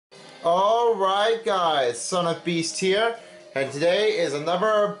Alright guys, Son of Beast here, and today is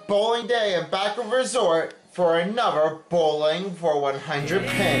another bowling day in Backward Resort for another bowling for 100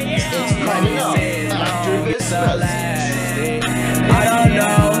 pins. It's coming up after this message. I don't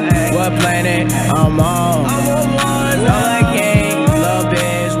know what planet I'm on. I'm on one, like king, love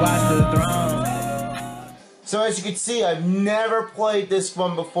bitch, watch the throne. So as you can see, I've never played this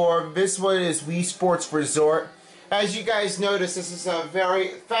one before. This one is Wii Sports Resort. As you guys notice, this is a very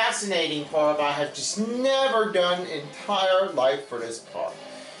fascinating part I have just never done entire life for this part.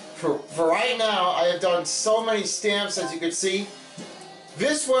 For right now, I have done so many stamps, as you can see.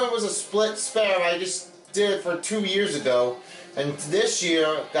 This one was a split spare. I just did it for 2 years ago. And this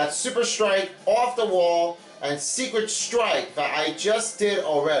year, got Super Strike, Off the Wall, and Secret Strike that I just did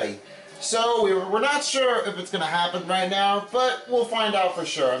already. So we're not sure if it's going to happen right now, but we'll find out for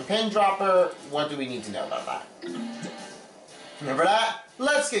sure. And Pin Dropper, what do we need to know about that? Remember that?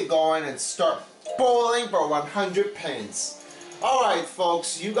 Let's get going and start bowling for 100 pins. Alright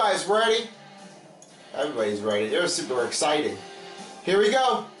folks, you guys ready? Everybody's ready. They're super excited. Here we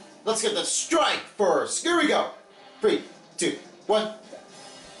go. Let's get the strike first. Here we go. 3, 2, 1.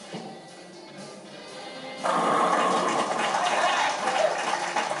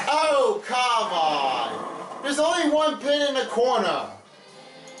 Oh, come on. There's only one pin in the corner.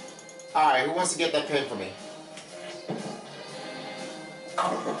 Alright, who wants to get that pin for me?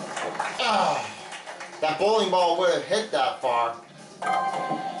 That bowling ball would have hit that far.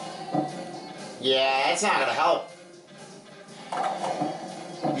 Yeah, that's not gonna help.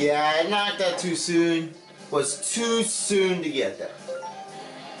 Yeah, I knocked that too soon. Was too soon to get there.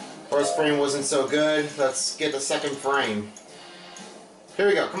 First frame wasn't so good. Let's get the second frame. Here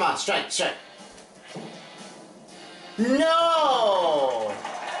we go. Come on, strike, strike. No!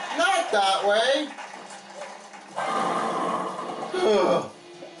 Not that way. Ugh.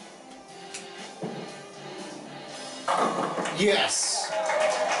 Yes!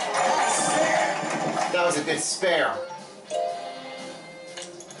 That was a good spare.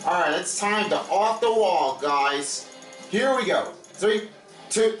 Alright, it's time to off the wall, guys. Here we go. 3,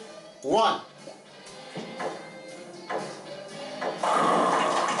 2, 1.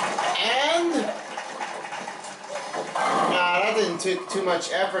 And... nah, that didn't take too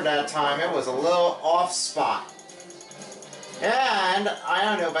much effort that time. It was a little off spot. And I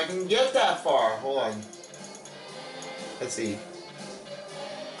don't know if I can get that far. Hold on. Let's see.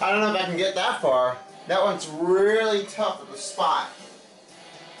 I don't know if I can get that far. That one's really tough at the spot.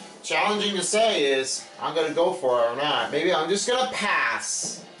 Challenging to say is, I'm going to go for it or not. Maybe I'm just going to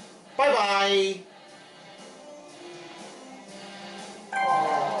pass. Bye-bye.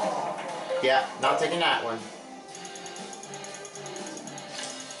 Yeah, not taking that one.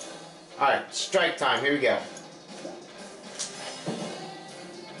 Alright, strike time. Here we go.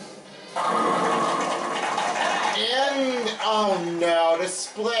 And, oh no, the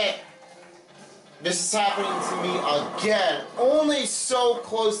split. This is happening to me again. Only so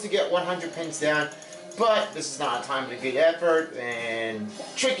close to get 100 pins down, but this is not a time to good effort and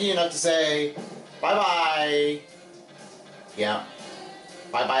tricky enough to say bye-bye. Yeah,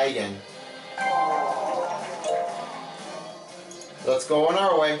 bye-bye again. Let's go on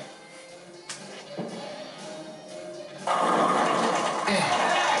our way.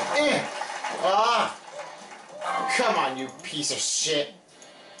 Ah! Come on, you piece of shit.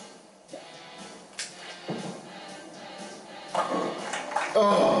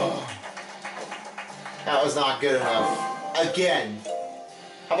 Oh, that was not good enough. Again.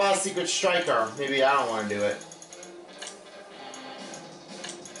 How about a Secret Striker? Maybe I don't want to do it.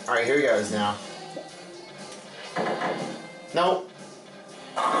 Alright, here he goes now. Nope.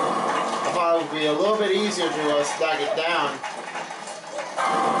 I thought it would be a little bit easier to stack it down.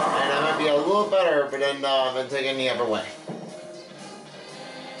 And that might be a little better, but then than taking the other way.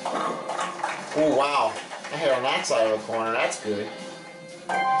 Oh wow. I hit on that side of the corner. That's good.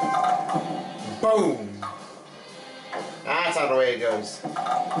 Boom! That's how the way it goes.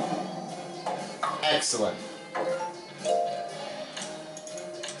 Excellent.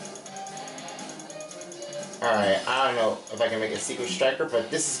 Alright, I don't know if I can make a Secret Striker, but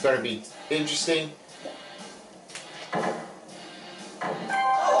this is going to be interesting.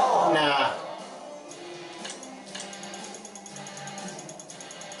 Nah.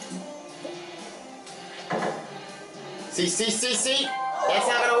 See? That's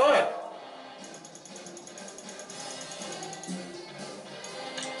not gonna work.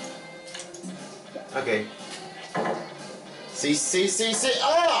 Okay. See.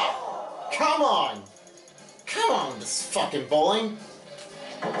 Oh! Come on! Come on, this fucking bowling.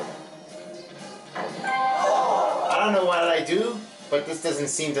 I don't know what I do. but this doesn't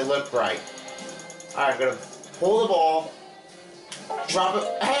seem to look right. Alright, I'm gonna pull the ball, drop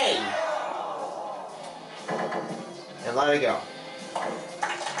it, hey! And let it go.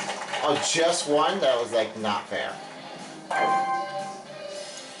 Oh, just one? That was like not fair.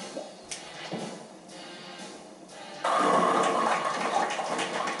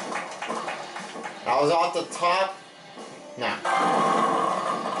 That was off the top. No.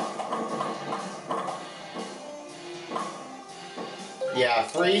 Yeah,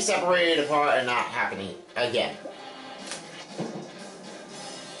 3 separated apart and not happening again.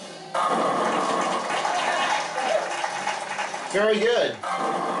 Very good.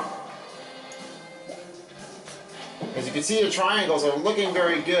 As you can see, the triangles are looking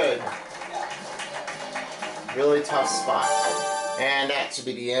very good. Really tough spot. And that should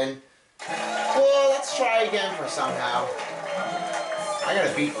be the end. Well, let's try again for somehow. I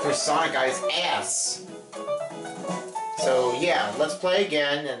gotta beat Chris Sonic Guy's ass. So yeah, let's play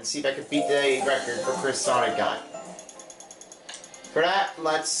again and see if I can beat the record for Chris Sonic Guy. For that,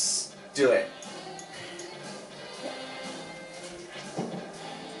 let's do it.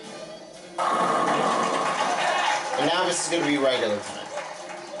 And now this is gonna be regular time.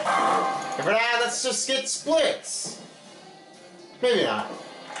 And for that, let's just get splits. Maybe not.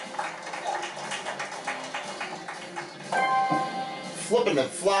 Flipping and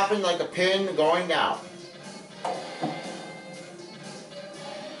flopping like a pin going down.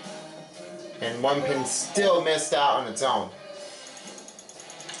 And one pin still missed out on its own.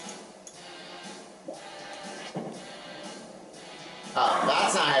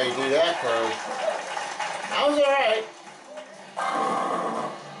 That's not how you do that, Crow. That was alright.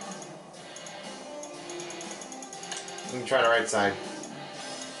 Let me try the right side.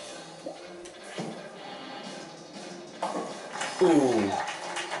 Ooh.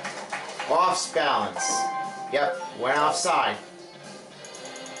 Off balance. Yep, went offside.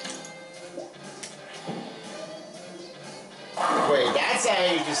 Wait, that's how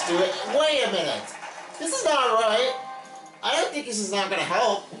you just do it? Wait a minute! This is not right! I don't think this is not gonna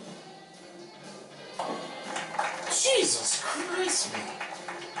help. Jesus Christ, man.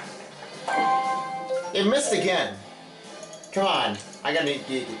 It missed again. Come on, I gotta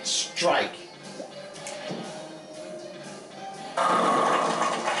get strike.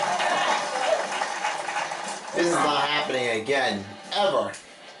 This is not happening again, ever.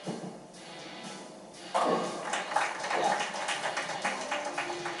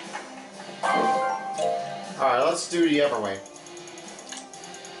 Alright, let's do the other way.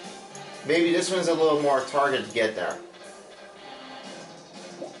 Maybe this one's a little more target to get there.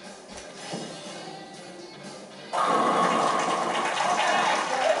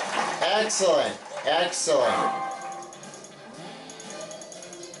 Excellent, excellent.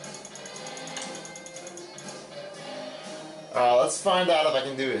 Let's find out if I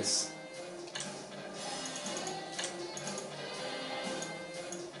can do this.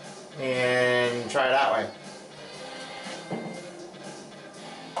 And try it that way.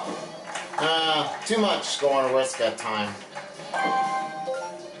 Too much going to risk that time.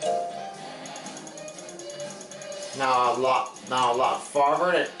 Now a lot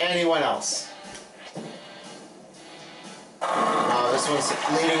farther than anyone else. This one's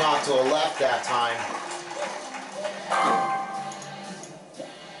leading off to a left that time.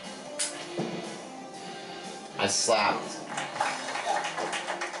 I slapped.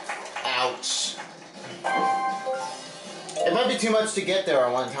 Ouch. It might be too much to get there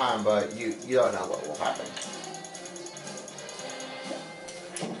at one time, but you don't know what will happen.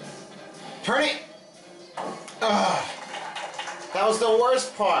 Turn it! Ugh. That was the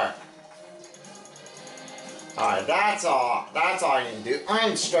worst part. Alright, that's all I need to do.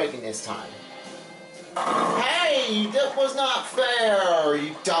 I'm striking this time. Hey! That was not fair,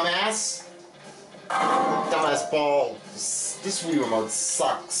 you dumbass! Dumbass ball. This Wii remote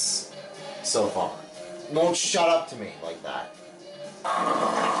sucks so far. Won't shut up to me like that.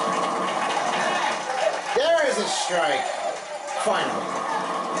 There is a strike. Finally.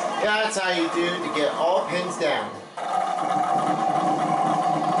 That's how you do to get all pins down.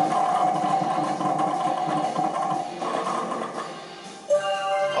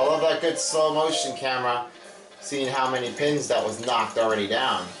 I love that good slow motion camera, seeing how many pins that was knocked already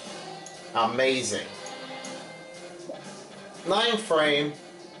down. Amazing. 9 frame.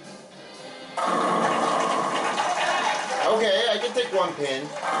 Okay, I can take 1 pin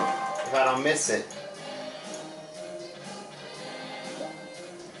if I don't miss it.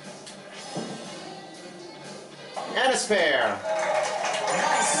 And a spare.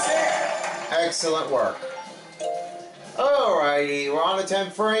 Excellent work. Alrighty, we're on the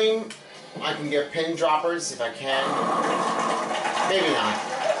 10th frame. I can get pin droppers if I can. Maybe not.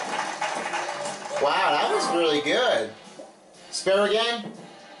 Wow, that was really good. Spare again.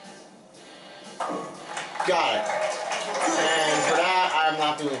 Got it. And for that, I'm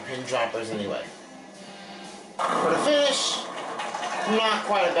not doing pin droppers anyway. For the finish, not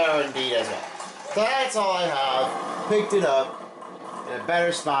quite a better indeed as well. So that's all I have. Picked it up in a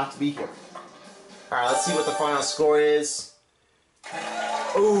better spot to be here. Alright, let's see what the final score is.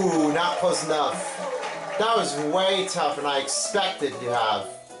 Ooh, not close enough. That was way tougher than I expected to have.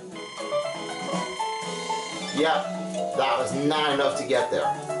 Yep, that was not enough to get there.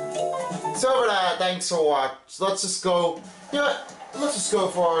 So for that, thanks for watching. Let's just go, you know what? Let's just go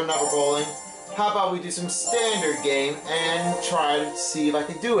for another bowling. How about we do some standard game and try to see if I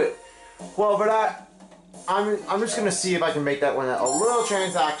can do it. Well, for that, I'm just gonna see if I can make that one a little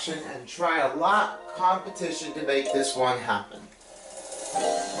transaction and try a lot competition to make this one happen.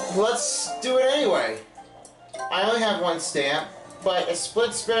 Let's do it anyway. I only have one stamp, but a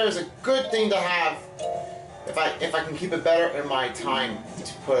split spare is a good thing to have if I can keep it better in my time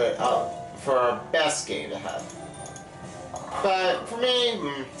to put it up for our best game to have. But for me,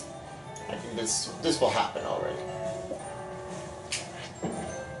 I think this will happen already.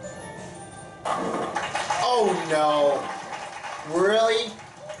 Oh no! Really?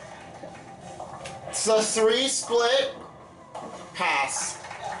 It's a 3 split? Pass.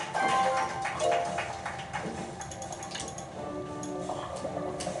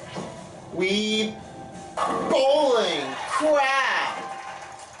 Wii bowling!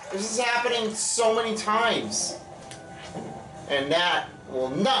 Crap! This is happening so many times. And that will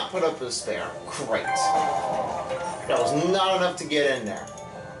not put up a spare. Great. That was not enough to get in there.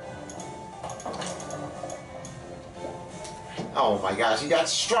 Oh my gosh, you got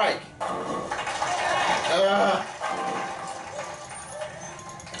strike.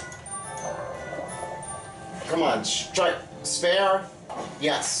 Come on, strike. Spare?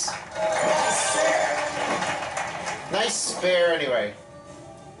 Yes. Nice spare anyway.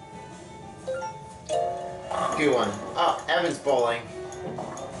 Good one. Oh, Evan's bowling.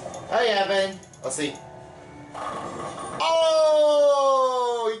 Hey, Evan. Let's see.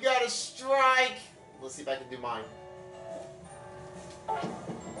 Oh, you got a strike. Let's see if I can do mine.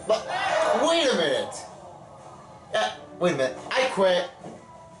 But wait a minute. Wait a minute. I quit.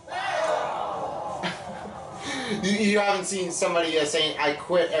 You haven't seen somebody saying I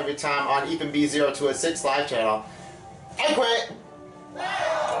quit every time on Ethan B0206 live channel. I quit.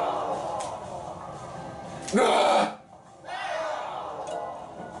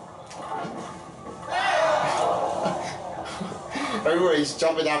 Everybody's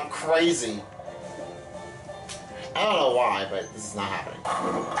jumping out crazy. I don't know why, but this is not happening.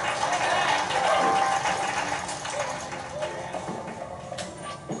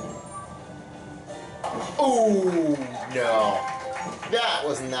 Ooh, no. That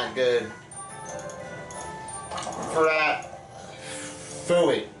was not good. For that,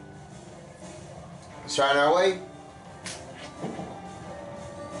 Philly. Let's try it our way.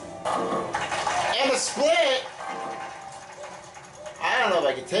 And a split! I don't know if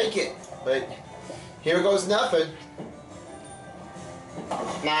I can take it, but here goes nothing.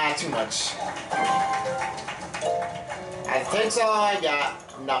 Nah, too much. It takes all I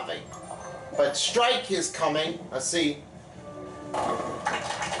got, nothing. But strike is coming. Let's see.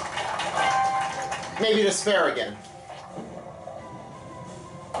 Maybe the spare again.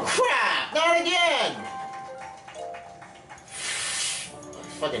 Crap! Not again! I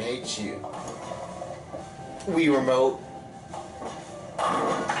fucking hate you. Wii remote.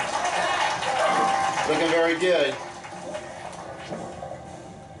 Looking very good.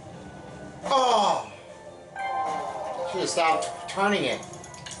 Oh! Should have stopped turning it.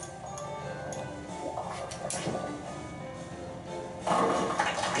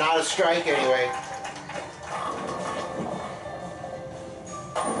 Not a strike anyway.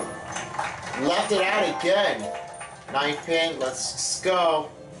 Left it out again. 9th pin, let's go.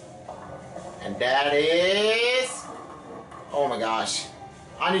 And that is... Oh my gosh.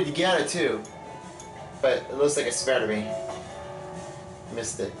 I need to get it too. But it looks like a spare to me.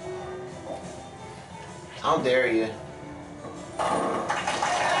 Missed it. How dare you.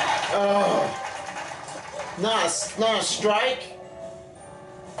 Oh. Not a strike?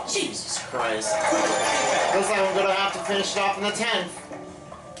 Jesus Christ. Looks like I'm gonna have to finish it off in the 10th.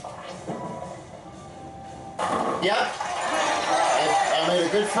 Yep. I made a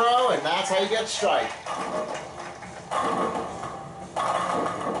good throw, and that's how you get strike.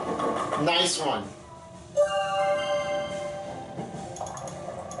 Nice one.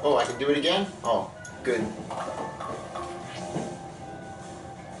 Oh, I can do it again? Oh, good.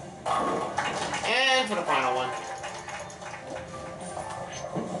 And for the final one.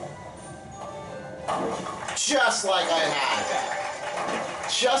 Just like I had.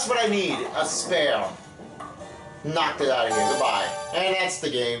 Just what I need. A spare. Knocked it out of here. Goodbye. And that's the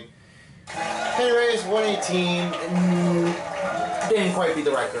game. Anyways, 118. Didn't quite beat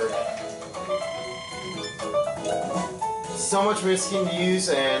the record. So much risking to use,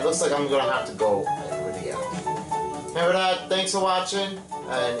 and looks like I'm going to have to go for the end. And with that, thanks for watching.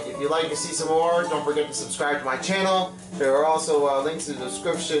 And if you'd like to see some more, don't forget to subscribe to my channel. There are also links in the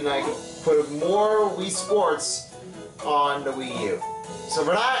description. I can put more Wii Sports on the Wii U. So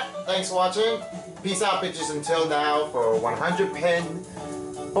for that, thanks for watching. Peace out, bitches, until now for 100 pin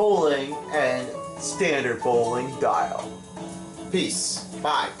bowling and standard bowling dial. Peace.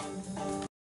 Bye.